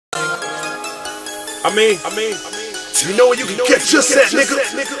You know where you can catch us at, nigga?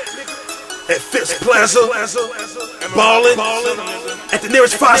 At Fitz Plaza, Ballin, at the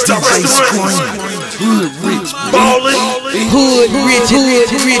nearest 5-star restaurant. Ballin,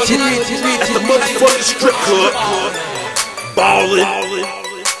 at the motherfucking strip club. Ballin,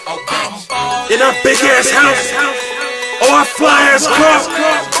 in our big ass house, or our fly ass car.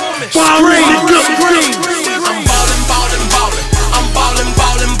 Ballin, nigga. I'm ballin', ballin', ballin'. I'm ballin',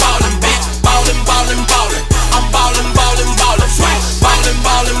 ballin', ballin', bitch. Ballin', ballin', ballin'. I'm ballin', ballin', ballin'. Ballin',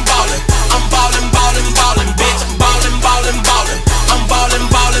 ballin', ballin'. I'm ballin', ballin', ballin', bitch. Ballin', ballin', ballin'. I'm ballin', ballin', ballin'. Ballin', ballin', ballin'. I'm ballin',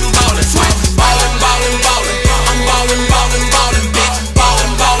 ballin', ballin', bitch. Ballin', ballin', ballin'. I'm ballin', ballin', ballin'.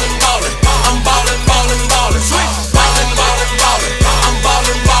 Ballin', ballin', ballin'. I'm ballin', ballin', ballin', bitch. Ballin', ballin', ballin'. I'm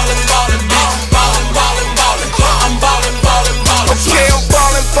ballin', ballin', ballin'. Okay, I'm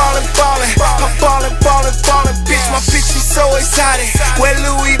ballin', ballin', ballin'. I'm ballin', ballin', ballin', bitch. My bitch be so excited. Where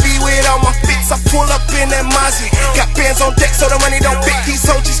Louis V with all my fits, I pull up in that Mozzie. Got bands on deck so the money don't big. These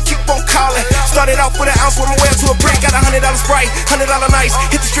hoes just keep on calling. Started off with an ounce, with my way up to a brick. Got $100 Sprite, $100 nice.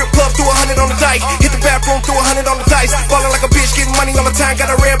 Hit the strip club, threw 100 on the dike. Hit the bathroom, threw 100 on the dice. Ballin' like a bitch, getting money all the time. Got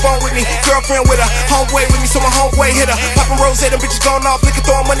a red bone with me, girlfriend with her, homeboy with me, so my homeboy hit her. Poppin' rose, them bitches going off, liquor,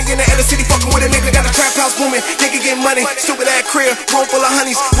 throwing money in the inner city, fucking with a nigga. Got a trap house booming, nigga getting money. Stupid ass crib, room full of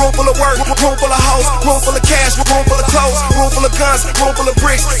honeys, room full of work, room full of hoes, room full of cash, room full of clothes, room full of guns, room full of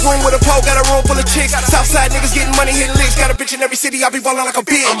bricks, room with a pole, got a room full of chicks. Southside niggas getting money, hitting licks. Got a bitch in every city, I be ballin' like a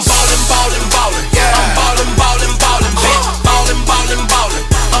bitch. I'm ballin', ballin', ballin'. Yeah. I'm ballin', ballin', ballin', bitch. Ballin', ballin', ballin'.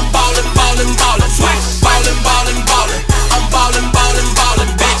 I'm ballin', ballin', ballin'. Ballin', ballin', ballin'. I'm ballin', ballin',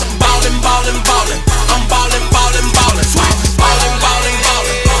 ballin', bitch. Ballin', ballin',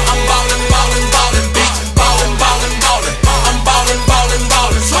 ballin'. I'm ballin', ballin', ballin'. Ballin', ballin', ballin'. I'm ballin', ballin', ballin', bitch. Ballin', ballin', ballin'.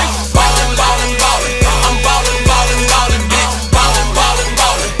 I'm ballin', ballin', ballin'. Ballin', ballin', ballin'. I'm ballin', ballin', ballin', bitch. Ballin', ballin',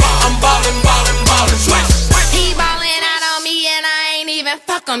 ballin'. I'm ballin', ballin', ballin'. He ballin' out on me and I ain't even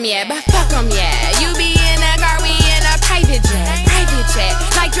fuck him yet, but fuck him yeah. You be in the car, we in a private jet.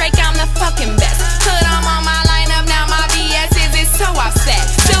 Like Drake, I'm the fucking best. Put him on my lineup, now my VS is so offset.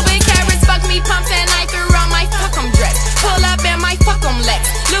 Stupid carrots, fuck me pumps and I threw on my fuck 'em dress. Pull up in my fuck 'em Lex.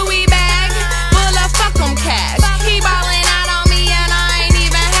 Louis bag, full of fuck 'em cash. He ballin' out on me and I ain't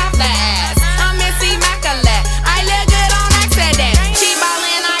even half the ass. I'm Missy Macalette, I look good on accident. She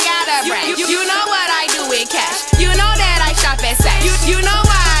ballin', I got a brand. You know what I do with cash. You know that I shop at Saks. You know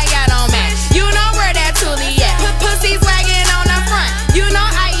why I got on Mac. You know where that Toolie at. Pussy's wagging on the front. You know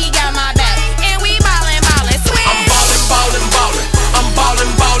I got my back. And we ballin', ballin', swing. I'm ballin', ballin', ballin'. I'm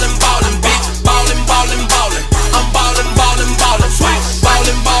ballin', ballin', ballin', bitch. Ballin', ballin', ballin'. I'm ballin', ballin', ballin'.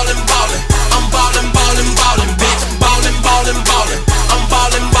 Ballin', ballin', ballin'. I'm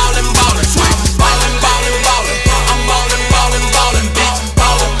ballin', ballin', ballin', bitch. Ballin', ballin', ballin'. I'm ballin', ballin', ballin'.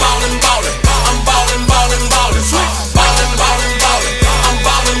 Ballin', ballin', ballin'. I'm ballin', ballin', ballin', bitch. Ballin', ballin', ballin'. I'm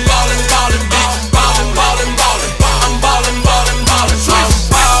ballin', ballin', ballin'. Ballin', ballin', ballin'. I'm ballin', ballin', ballin', bitch. Ballin', ballin', ballin'. I'm ballin', ballin', ballin'.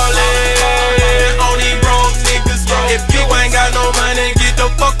 Ballin' on these broke niggas. If you ain't got no money, get the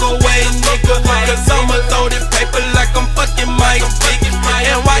fuck away, nigga. Cause I'ma throw this paper like I'm fucking Mike.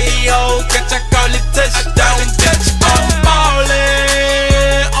 And why he old, catch I call it touchdown. I'm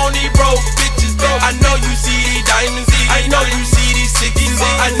ballin' on these broke bitches. I know you see these diamonds, I know you see these sixes,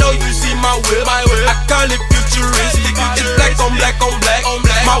 I know you see my whip. I call it futuristic. It's black on black on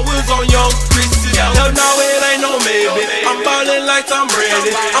black. My wheels on young Christian. Hell no, it ain't no maybe. I'm ballin' like I'm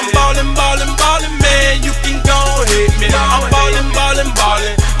ready. I'm ballin', ballin', ballin', man. You can go hit me. I'm ballin', ballin',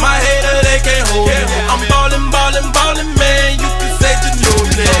 ballin'.